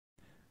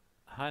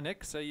Hi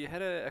Nick, so you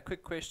had a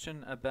quick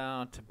question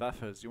about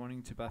buffers. You're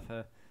wanting to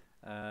buffer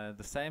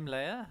the same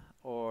layer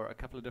or a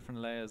couple of different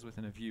layers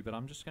within a view, but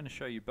I'm just going to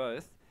show you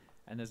both,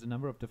 and there's a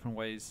number of different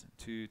ways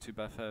to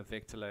buffer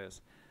vector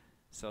layers.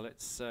 So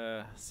let's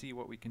see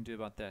what we can do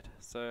about that.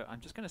 So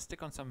I'm just going to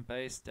stick on some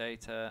base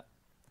data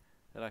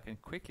that I can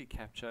quickly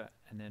capture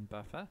and then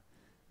buffer.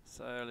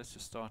 So let's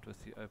just start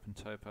with the Open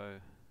Topo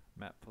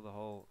map for the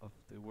whole of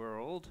the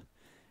world,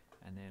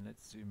 and then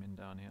let's zoom in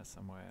down here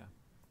somewhere.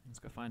 Let's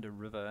go find a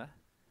river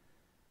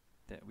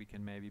that we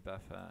can maybe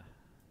buffer.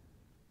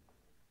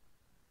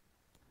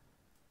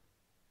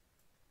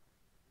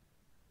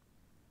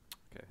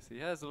 Okay, so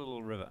here's a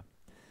little river.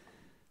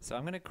 So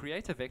I'm going to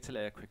create a vector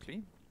layer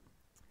quickly,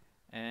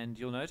 and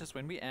you'll notice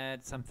when we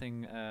add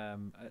something,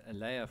 a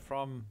layer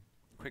from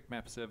Quick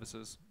Map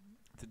Services,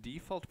 the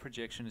default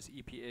projection is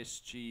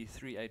EPSG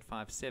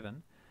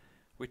 3857,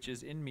 which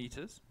is in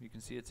meters. You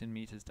can see it's in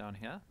meters down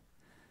here,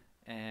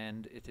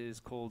 and it is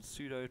called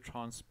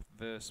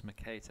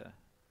Pseudo-Mercator.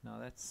 Now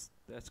that's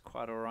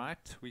quite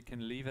alright. We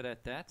can leave it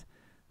at that,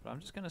 but I'm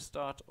just going to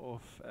start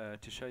off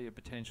to show you a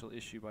potential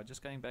issue by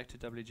just going back to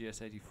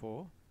WGS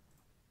 84.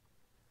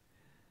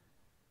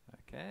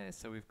 Okay,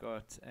 so we've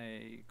got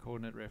a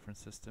coordinate reference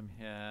system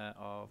here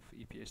of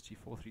EPSG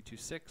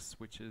 4326,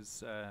 which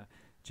is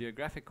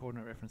Geographic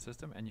coordinate reference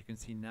system, and you can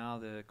see now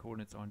the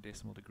coordinates are in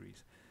decimal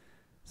degrees.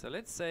 So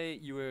let's say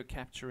you were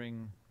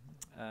capturing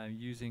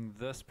using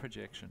this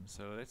projection.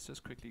 So let's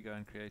just quickly go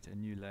and create a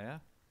new layer.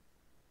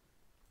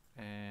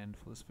 And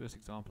for this first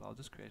example, I'll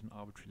just create an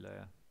arbitrary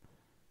layer,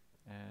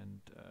 and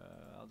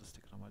I'll just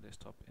stick it on my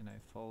desktop in a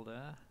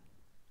folder.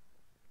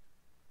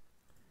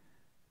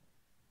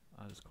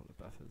 I'll just call it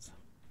buffers.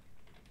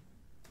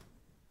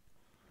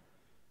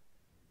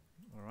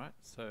 Alright,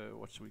 so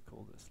what should we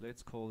call this?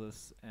 Let's call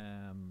this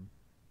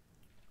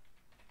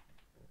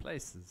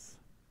places.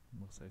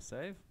 We'll say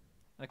save.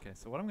 Okay,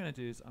 so what I'm going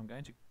to do is I'm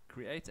going to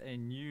create a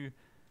new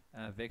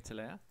vector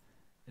layer.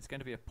 It's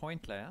going to be a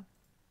point layer,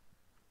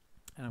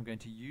 and I'm going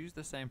to use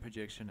the same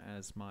projection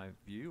as my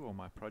view or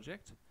my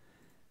project.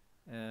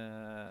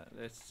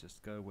 Let's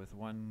just go with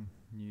one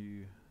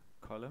new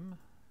column.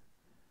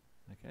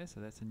 Okay, so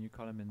that's a new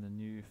column in the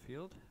new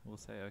field. We'll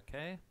say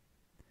OK.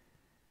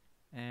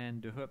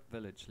 And De Hoop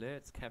Village.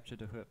 Let's capture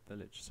De Hoop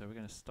Village. So we're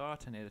going to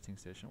start an editing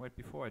session. Wait,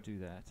 before I do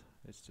that,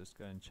 let's just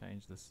go and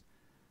change this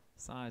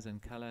size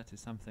and color to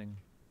something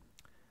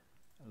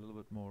a little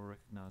bit more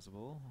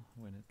recognizable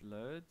when it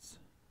loads.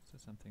 So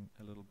something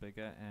a little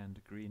bigger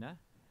and greener.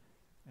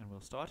 And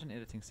we'll start an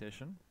editing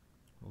session.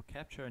 We'll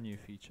capture a new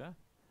feature,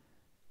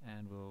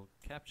 and we'll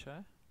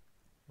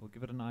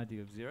give it an ID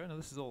of 0. Now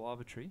this is all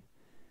arbitrary,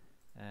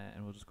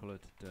 and we'll just call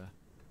it De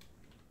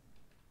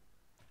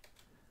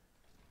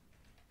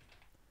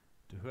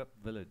Hoop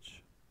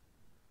Village.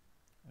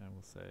 And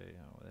we'll say,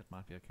 oh, that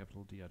might be a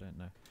capital D, I don't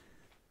know.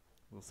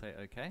 We'll say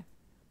OK.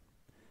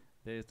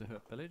 There's De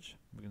Hoop Village.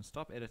 We can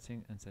stop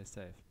editing and say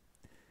save.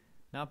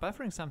 Now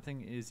buffering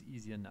something is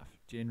easy enough,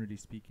 generally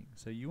speaking.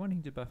 So you're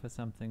wanting to buffer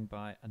something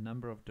by a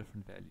number of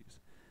different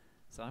values.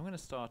 So I'm going to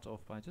start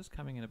off by just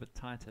coming in a bit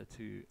tighter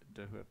to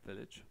De Hoop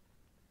Village.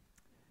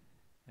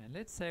 And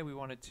let's say we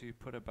wanted to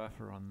put a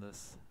buffer on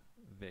this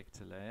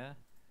vector layer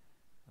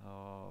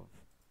of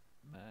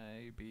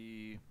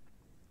maybe,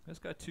 let's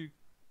go 3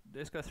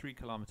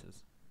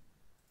 kilometers.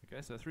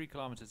 Okay, so 3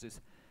 kilometers is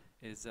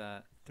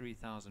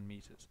 3,000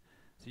 meters.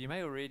 So you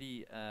may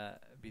already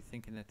be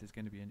thinking that there's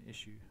going to be an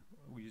issue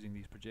using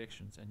these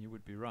projections, and you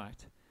would be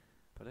right.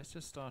 But let's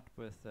just start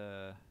with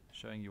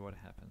showing you what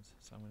happens.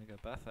 So I'm going to go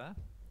buffer,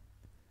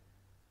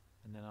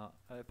 and then I'll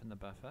open the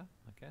buffer.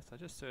 Okay, so I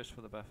just searched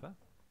for the buffer,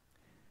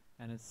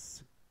 and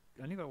it's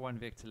only got one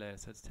vector layer,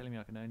 so it's telling me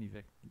I can only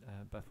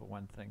buffer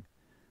one thing.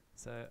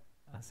 So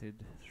I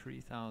said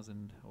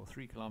 3,000 or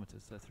 3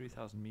 kilometers, so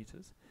 3,000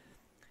 meters.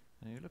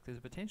 And you look, there's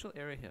a potential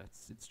error here.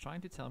 It's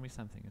trying to tell me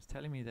something. It's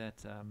telling me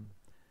that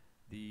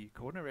the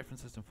coordinate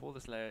reference system for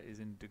this layer is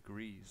in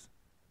degrees.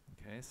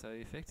 Okay, so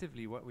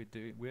effectively what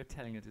we're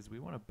telling it is we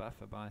want to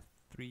buffer by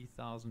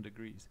 3,000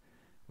 degrees,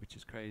 which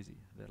is crazy.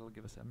 That'll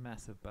give us a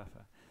massive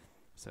buffer.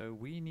 So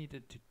we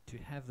needed to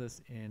have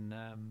this in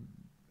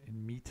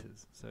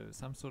meters, so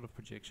some sort of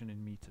projection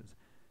in meters.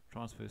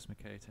 Transverse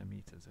Mercator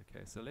meters.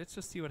 Okay, so let's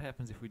just see what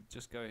happens if we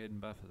just go ahead and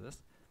buffer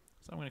this.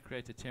 So I'm going to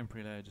create a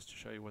temporary layer just to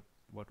show you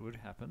what would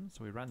happen.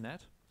 So we run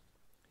that,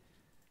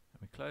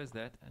 and we close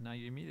that, and now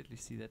you immediately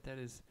see that that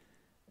is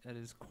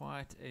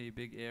quite a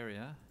big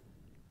area,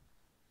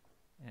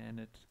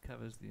 and it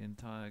covers the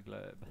entire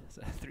globe.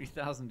 So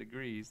 3,000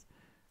 degrees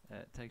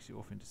takes you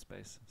off into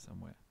space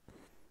somewhere.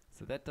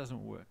 So that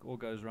doesn't work, or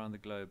goes around the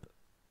globe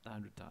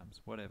 100 times,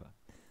 whatever.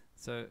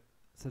 So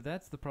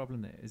that's the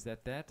problem there, is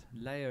that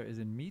layer is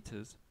in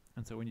meters,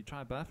 and so when you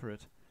try buffer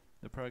it,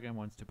 the program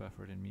wants to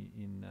buffer it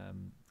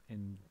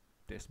in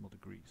decimal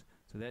degrees.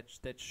 So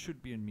that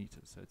should be in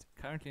meters. So it's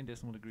currently in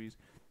decimal degrees,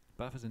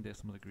 buffers in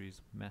decimal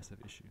degrees, massive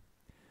issue.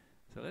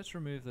 So let's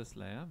remove this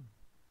layer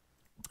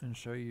and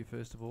show you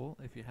first of all,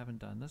 if you haven't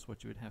done this,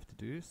 what you would have to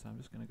do. So I'm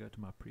just going to go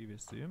to my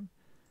previous zoom,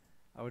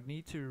 I would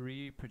need to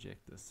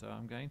re-project this. So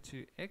I'm going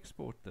to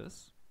export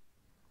this.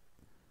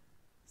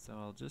 So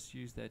I'll just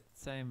use that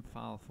same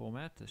file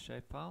format, the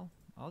shapefile.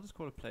 I'll just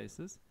call it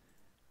places.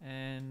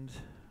 And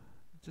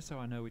just so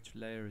I know which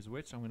layer is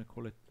which, I'm going to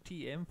call it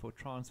TM for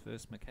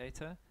transverse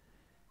Mercator.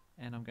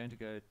 And I'm going to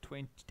go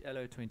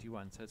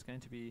LO21. So it's going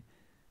to be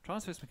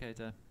transverse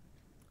Mercator,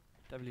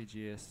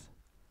 WGS,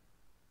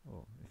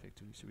 or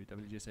effectively should be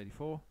WGS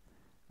 84,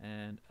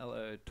 and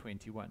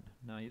LO21.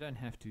 Now you don't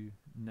have to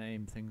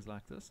name things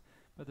like this,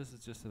 but this is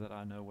just so that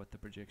I know what the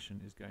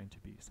projection is going to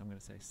be. So I'm going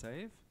to say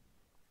save.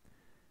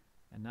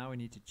 And now we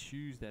need to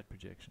choose that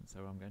projection. So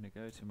I'm going to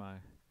go to my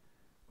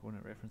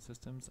coordinate reference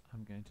systems.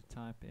 I'm going to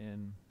type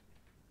in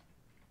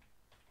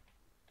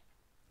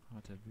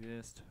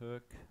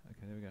Hook.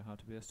 Okay, there we go,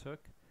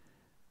 Hook.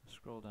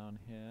 Scroll down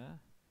here,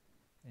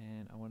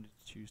 and I wanted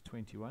to choose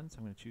 21, so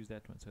I'm going to choose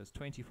that one. So it's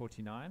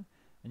 2049,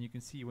 and you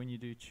can see when you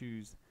do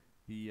choose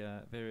the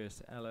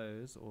various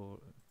LOs or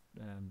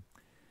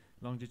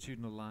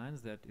longitudinal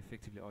lines that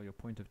effectively are your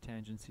point of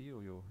tangency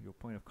or your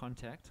point of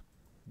contact,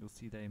 you'll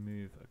see they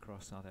move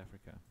across South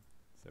Africa.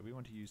 So we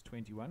want to use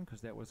 21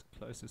 because that was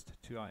closest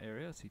to our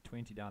area. See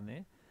 20 down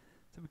there.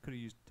 So we could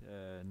have used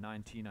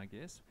 19, I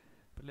guess,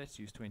 but let's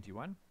use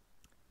 21.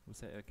 We'll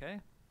say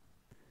OK,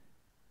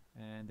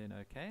 and then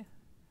OK,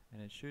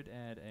 and it should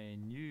add a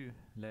new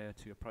layer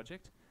to your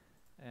project.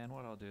 And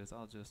what I'll do is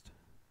I'll just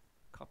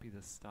copy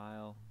the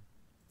style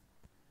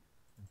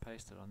and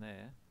paste it on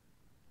there.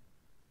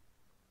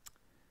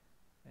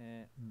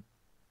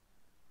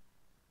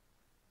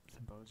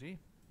 Symbology,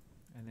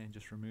 and then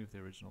just remove the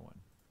original one.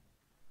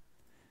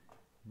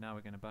 Now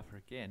we're going to buffer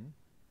again,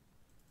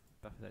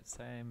 buffer that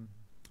same,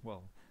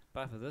 well,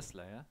 buffer this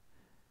layer,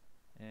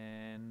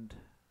 and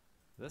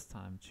this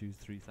time choose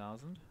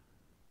 3000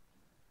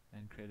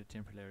 and create a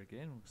temporary layer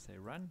again. We'll say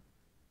run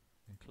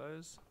and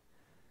close,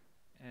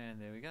 and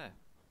there we go.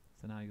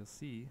 So now you'll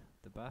see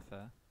the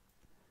buffer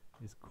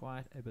is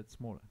quite a bit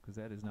smaller because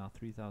that is now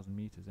 3000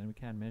 meters, and we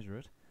can measure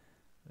it.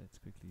 Let's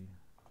quickly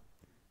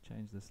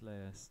change this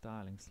layer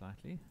styling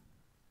slightly.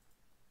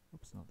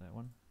 Oops, not that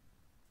one.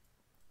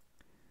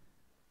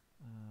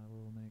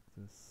 We'll make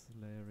this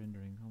layer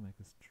rendering, I'll make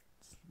this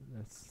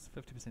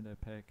 50%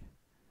 opaque.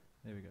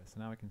 There we go, so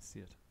now we can see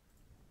it.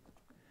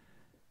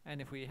 And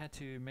if we had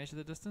to measure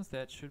the distance,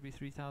 that should be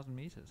 3000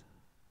 meters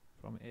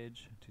from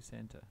edge to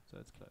center, so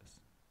it's close.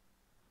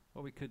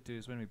 What we could do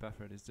is when we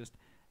buffer it is just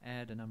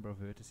add a number of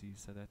vertices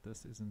so that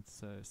this isn't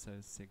so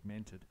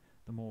segmented.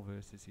 The more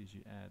vertices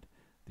you add,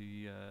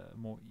 the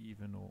more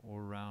even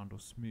or round or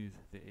smooth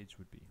the edge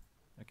would be.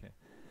 Okay,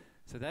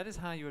 so that is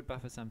how you would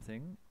buffer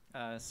something,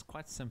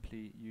 quite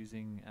simply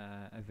using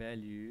a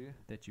value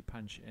that you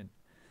punch in.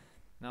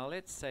 Now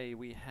let's say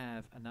we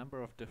have a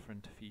number of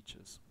different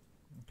features.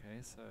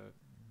 Okay, so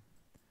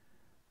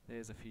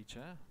there's a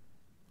feature.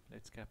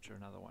 Let's capture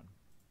another one.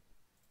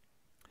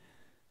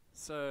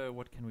 So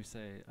what can we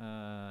say?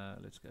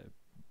 Let's go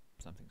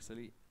something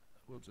silly.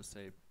 We'll just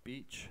say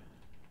beach.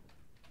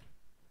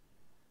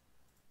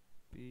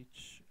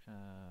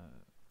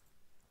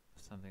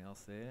 Something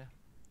else there.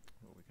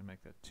 Well, we can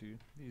make that 2.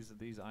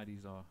 These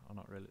IDs are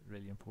not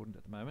really important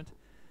at the moment.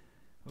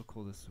 We'll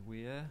call this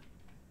where.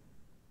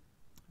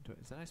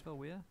 Is that how I spell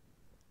where?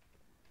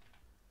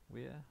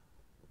 Where?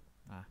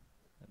 Ah,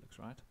 that looks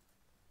right.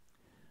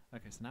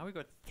 Okay, so now we've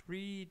got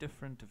 3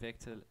 different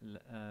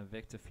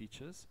vector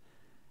features,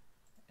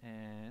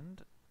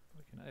 and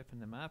we can open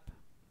them up.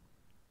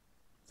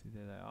 See,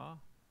 there they are.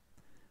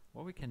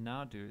 What we can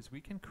now do is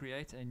we can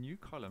create a new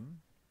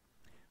column,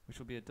 which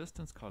will be a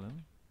distance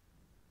column,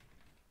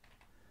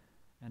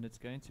 and it's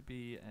going to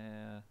be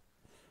a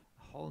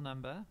whole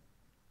number,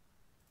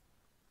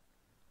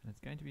 and it's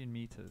going to be in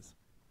meters.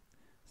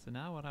 So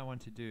now what I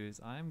want to do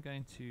is I'm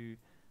going to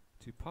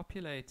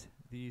populate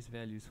these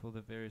values for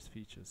the various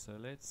features. So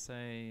let's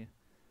say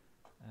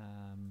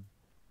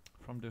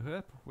from De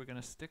Hoop we're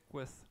going to stick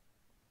with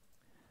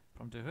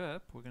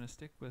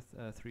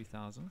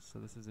 3000. So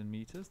this is in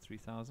meters,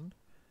 3000.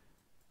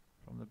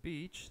 From the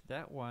beach,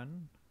 that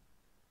one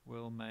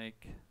will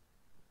make,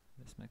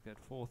 let's make that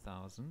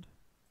 4000.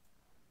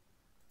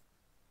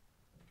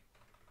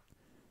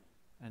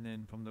 And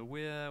then from the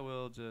where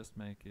we'll just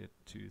make it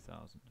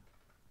 2000.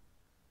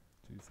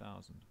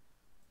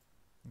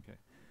 Okay,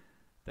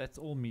 that's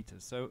all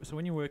meters. So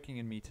when you're working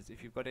in meters,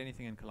 if you've got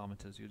anything in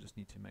kilometers, you just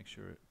need to make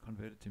sure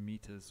convert it to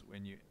meters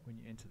when you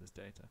enter this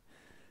data.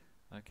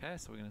 Okay,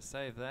 so we're going to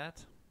save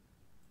that.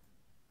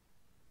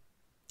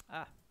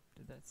 Ah,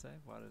 did that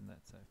save? Why didn't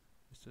that save?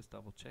 Let's just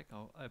double check.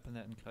 I'll open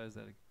that and close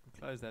that.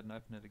 Close that and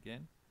open it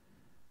again.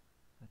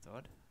 That's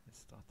odd. Let's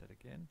start that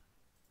again.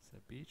 So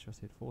beach, I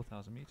said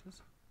 4000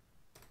 meters.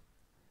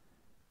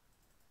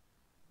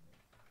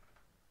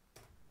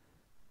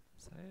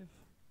 Save.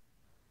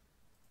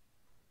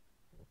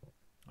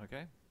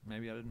 Okay,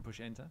 maybe I didn't push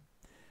enter.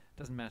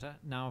 Doesn't matter.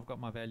 Now I've got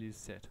my values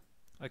set.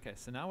 Okay,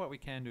 so now what we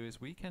can do is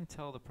we can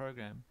tell the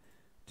program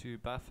to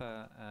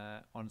buffer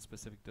on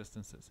specific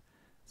distances.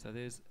 So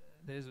there's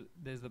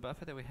the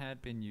buffer that we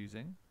had been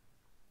using,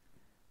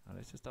 Now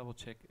let's just double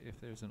check if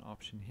there's an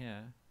option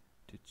here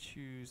to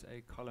choose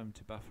a column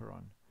to buffer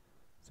on.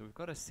 So we've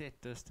got a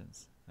set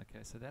distance.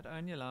 Okay, so that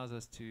only allows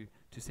us to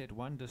set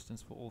one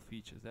distance for all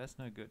features. That's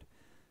no good.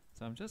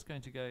 So I'm just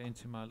going to go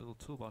into my little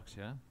toolbox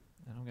here,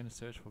 and I'm going to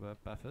search for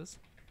buffers.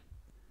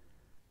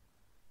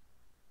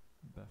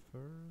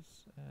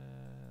 Buffers,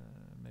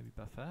 maybe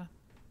buffer.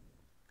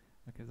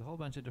 Okay, there's a whole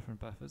bunch of different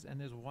buffers, and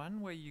there's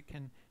one where you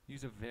can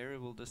use a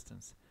variable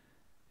distance.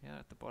 Here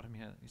at the bottom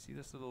here, you see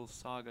this little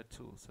Saga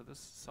tool. So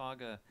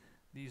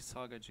these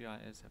Saga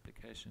GIS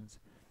applications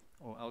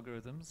or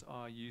algorithms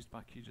are used by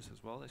QGIS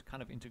as well. It's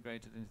kind of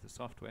integrated into the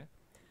software.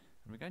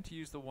 And we're going to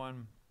use the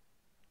one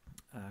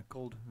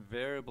called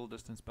variable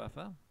distance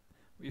buffer.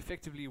 We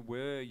effectively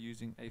were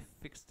using a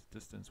fixed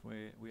distance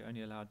where we're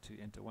only allowed to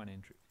enter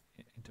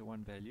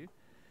one value.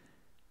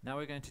 Now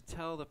we're going to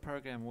tell the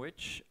program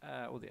which,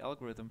 or the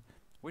algorithm,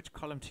 which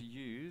column to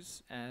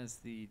use as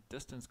the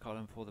distance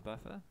column for the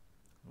buffer.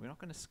 We're not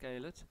going to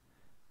scale it.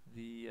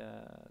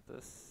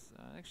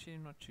 Actually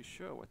I'm not too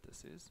sure what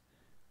this is.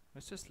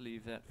 Let's just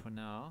leave that for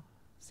now,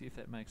 see if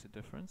that makes a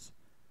difference.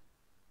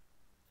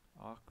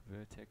 Arc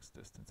vertex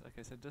distance.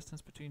 Okay, so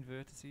distance between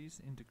vertices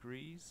in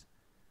degrees.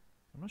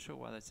 I'm not sure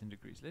why that's in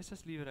degrees. Let's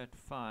just leave it at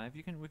 5.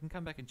 We can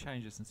come back and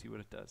change this and see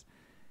what it does.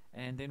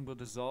 And then we'll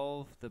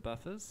dissolve the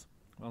buffers.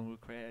 Well, we'll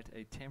create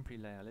a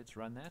temporary layer. Let's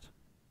run that.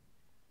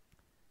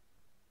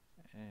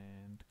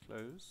 And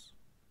close.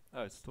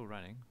 Oh, it's still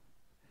running.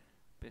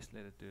 Best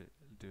let it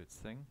do its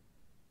thing.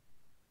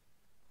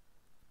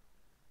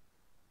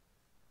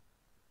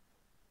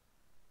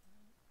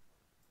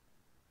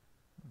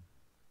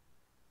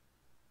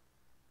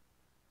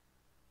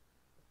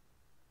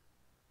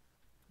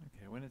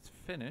 Okay, when it's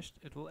finished,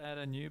 it will add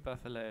a new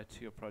buffer layer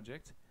to your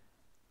project.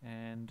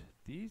 And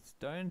these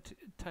don't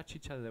touch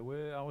each other.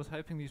 I was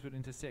hoping these would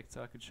intersect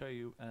so I could show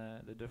you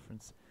the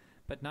difference.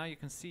 But now you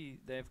can see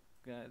they've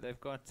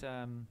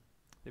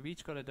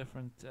each got a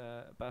different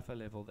buffer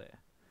level there.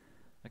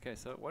 Okay,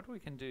 so what we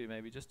can do,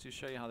 maybe just to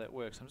show you how that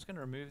works, I'm just going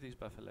to remove these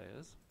buffer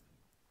layers,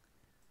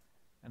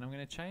 and I'm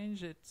going to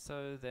change it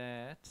so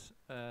that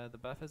the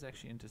buffers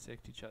actually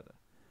intersect each other.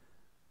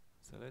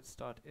 So let's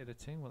start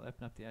editing. We'll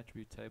open up the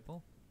attribute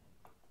table,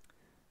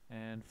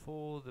 and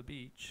for the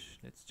beach,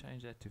 let's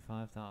change that to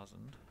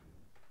 5,000.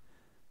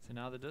 So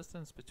now the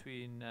distance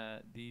between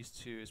these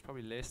two is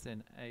probably less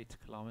than 8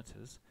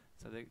 kilometers,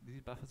 so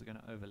these buffers are going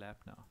to overlap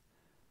now.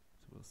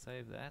 So we'll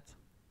save that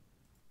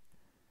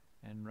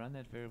and run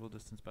that variable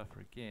distance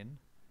buffer again.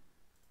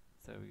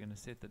 So we're going to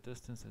set the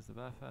distance as the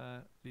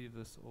buffer, leave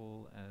this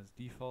all as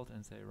default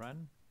and say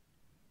run.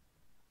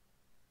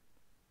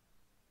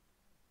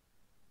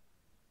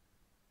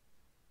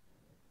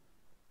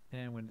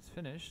 And when it's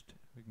finished,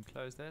 we can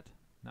close that.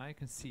 Now you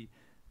can see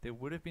there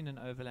would have been an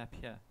overlap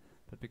here,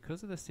 but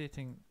because of the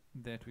setting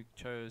that we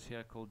chose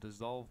here called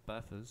dissolve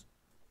buffers,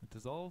 it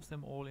dissolves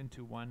them all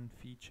into one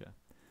feature.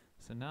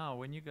 So now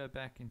when you go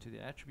back into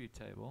the attribute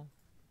table,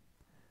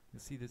 you'll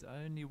see there's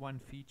only one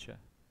feature.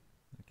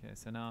 Okay,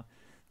 so now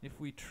if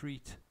we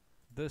treat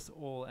this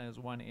all as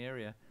one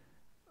area,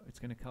 it's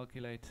going to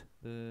calculate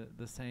the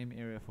same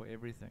area for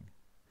everything.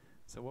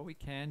 So what we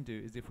can do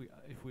is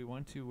if we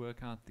want to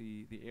work out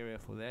the area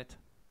for that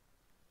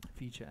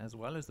feature as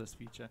well as this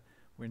feature,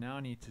 we now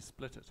need to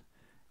split it.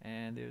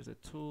 And there's a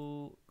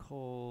tool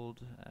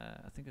called,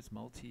 I think it's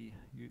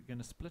you're going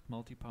to split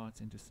multiparts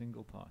into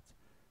single parts.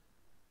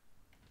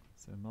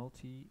 So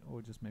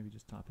or maybe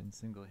just type in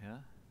single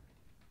here.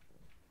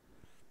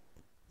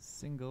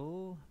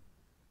 Single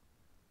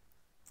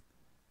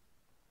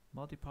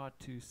multipart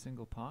to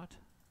single part.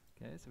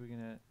 Okay, so we're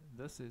gonna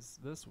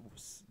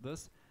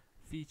this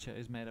feature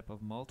is made up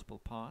of multiple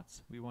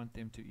parts. We want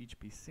them to each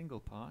be single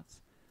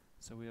parts.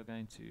 So we are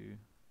going to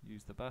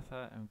use the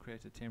buffer and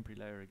create a temporary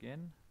layer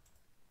again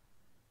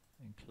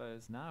and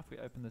close. Now if we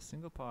open the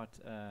single part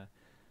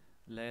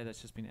layer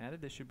that's just been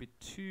added, there should be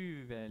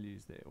 2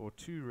 values there, or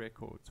 2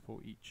 records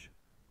for each.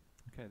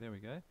 Okay, there we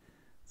go.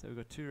 So we've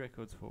got 2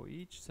 records for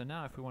each. So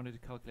now if we wanted to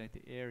calculate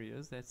the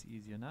areas, that's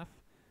easy enough.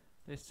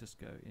 Let's just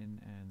go in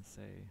and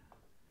say,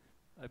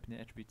 open the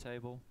attribute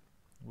table.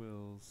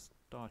 We'll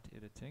start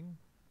editing.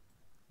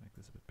 Make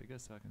this a bit bigger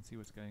so I can see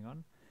what's going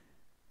on.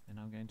 And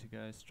I'm going to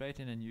go straight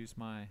in and use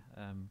my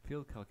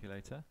field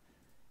calculator.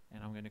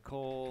 And I'm going to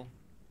call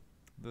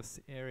this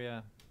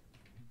area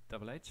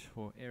HH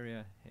for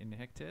area in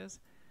hectares.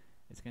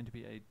 It's going to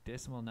be a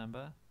decimal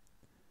number,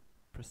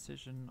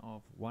 precision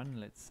of 1,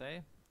 let's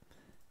say.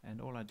 And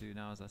all I do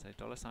now is I say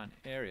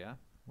 $area,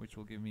 which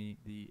will give me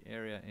the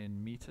area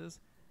in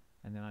meters,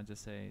 and then I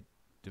just say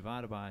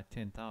divided by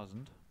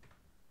 10,000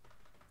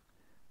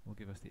 will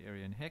give us the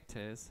area in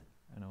hectares,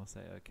 and I'll say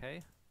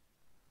OK.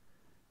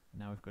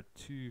 Now we've got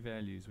 2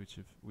 values which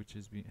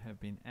have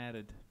been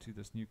added to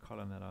this new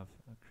column that I've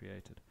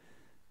created.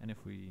 And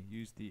if we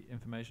use the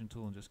information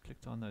tool and just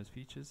clicked on those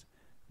features,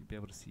 you'll be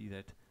able to see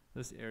that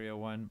this area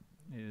 1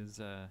 is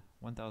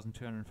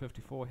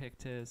 1,254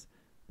 hectares.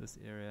 This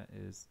area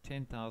is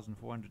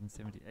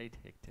 10,478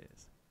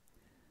 hectares.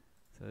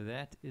 So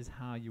that is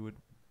how you would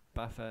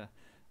buffer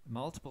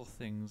multiple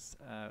things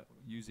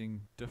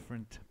using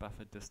different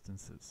buffer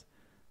distances.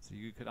 So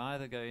you could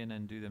either go in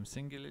and do them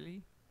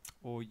singularly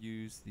or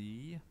use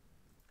the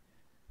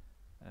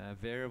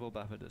variable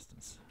buffer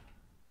distance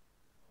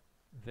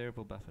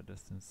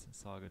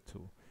Saga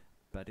tool.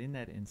 But in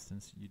that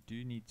instance, you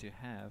do need to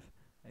have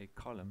a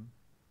column,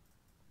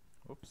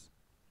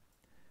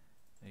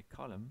 a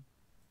column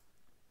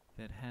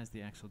that has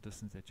the actual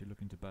distance that you're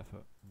looking to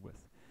buffer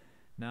with.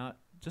 Now,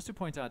 just to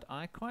point out,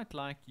 I quite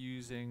like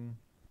using,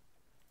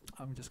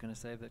 I'm just going to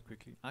save that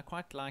quickly. I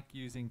quite like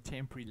using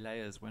temporary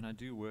layers when I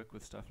do work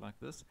with stuff like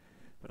this.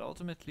 But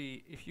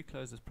ultimately, if you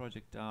close this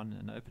project down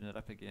and open it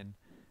up again,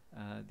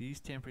 these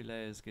temporary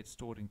layers get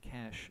stored in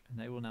cache and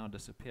they will now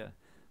disappear.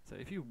 So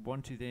if you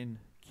want to then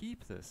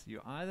keep this,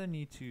 you either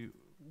need to,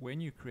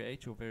 when you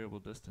create your variable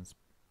distance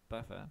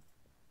buffer,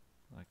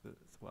 like this,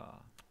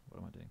 wow, what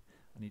am I doing?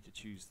 I need to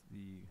choose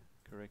the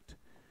correct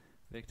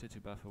vector to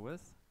buffer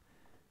with.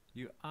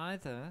 You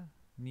either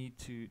need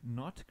to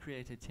not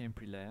create a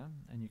temporary layer,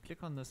 and you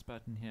click on this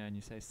button here and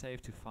you say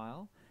save to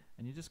file,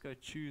 and you just go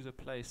choose a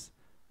place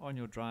on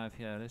your drive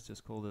here. Let's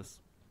just call this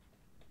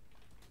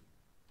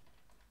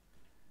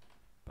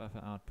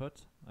buffer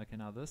output. Okay,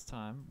 now this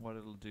time what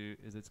it'll do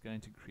is it's going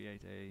to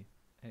create a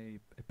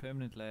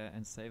permanent layer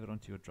and save it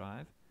onto your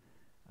drive.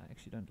 I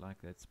actually don't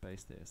like that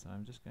space there, so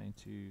I'm just going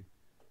to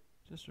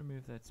just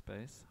remove that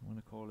space. I'm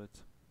going to call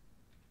it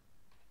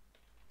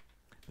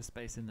the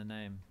space in the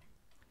name.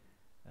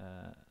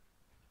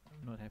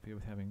 I'm not happy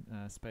with having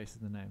space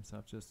in the name, so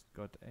I've just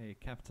got a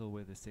capital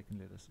where the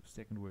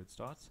second word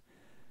starts,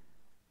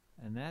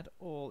 and that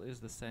all is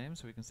the same.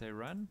 So we can say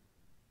run,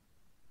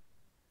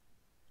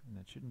 and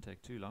that shouldn't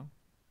take too long.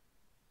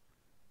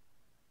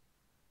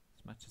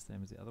 It's much the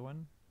same as the other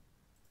one.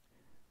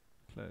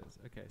 Close.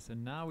 Okay, so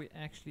now we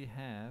actually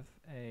have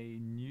a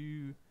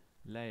new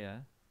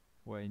layer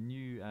or a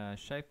new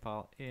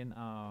shapefile in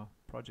our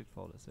project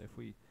folder. So if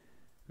we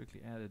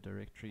quickly add a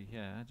directory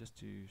here just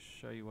to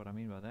show you what I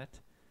mean by that.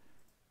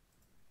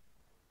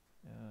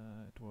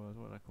 It was,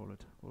 what did I call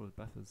it? What was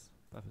buffers?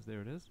 Buffers,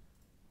 there it is.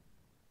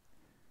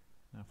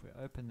 Now if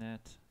we open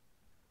that,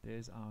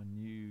 there's our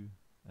new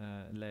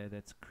layer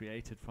that's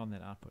created from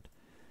that output.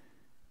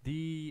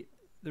 The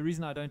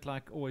reason I don't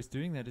like always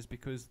doing that is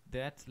because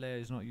that layer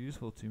is not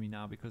useful to me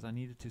now, because I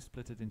needed to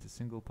split it into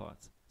single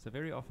parts. So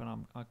very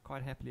often I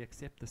quite happily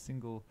accept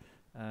the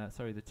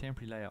the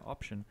temporary layer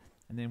option,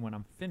 and then when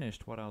I'm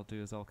finished, what I'll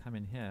do is I'll come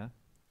in here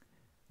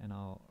and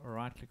I'll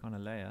right click on a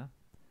layer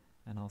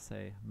and I'll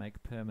say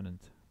make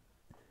permanent,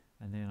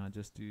 and then I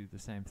just do the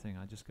same thing.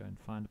 I just go and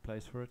find a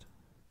place for it.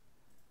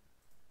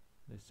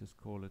 Let's just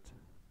call it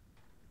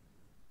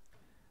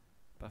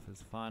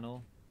buffers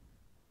final.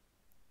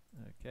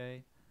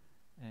 Okay,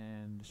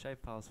 and the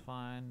shapefile's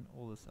fine,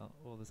 all this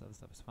other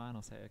stuff is fine.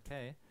 I'll say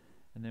okay,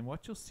 and then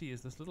what you'll see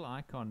is this little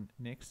icon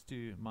next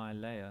to my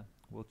layer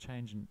will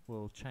change,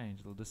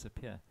 it'll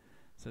disappear.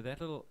 So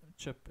that little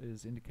chip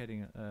is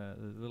indicating a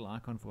little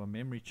icon for a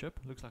memory chip.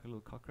 Looks like a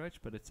little cockroach,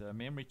 but it's a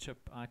memory chip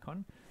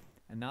icon.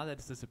 And now that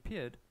it's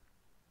disappeared,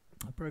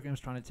 the program's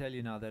trying to tell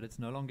you now that it's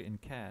no longer in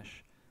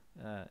cache.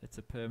 It's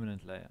a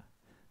permanent layer.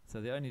 So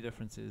the only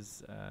difference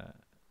is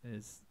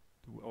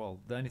well,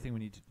 the only thing we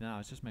need to do now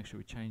is just make sure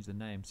we change the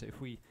name. So if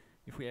we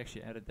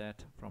actually added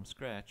that from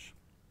scratch,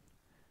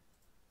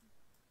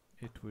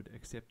 it would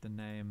accept the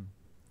name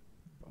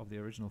of the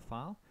original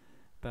file.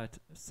 But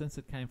since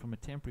it came from a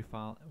temporary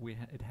file,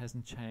 it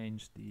hasn't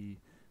changed the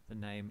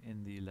name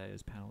in the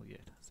layers panel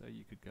yet. So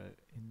you could go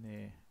in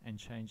there and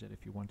change that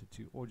if you wanted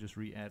to, or just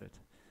re-add it.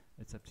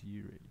 It's up to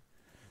you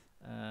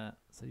really.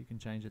 So you can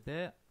change it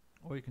there,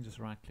 or you can just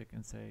right click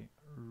and say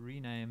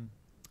rename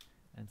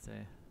and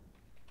say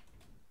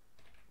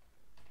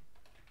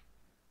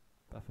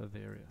buffer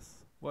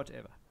various,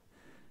 whatever.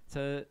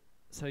 So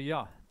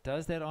yeah,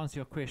 does that answer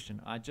your question?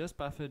 I just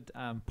buffered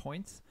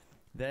points.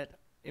 That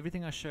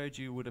everything I showed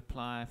you would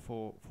apply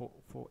for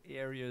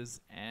areas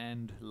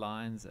and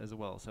lines as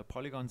well. So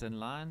polygons and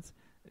lines,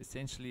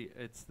 essentially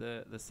it's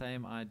the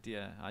same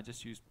idea. I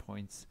just used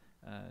points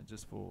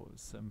just for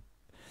some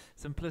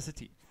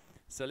simplicity.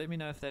 So let me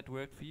know if that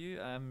worked for you.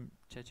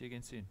 Chat to you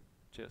again soon.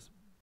 Cheers.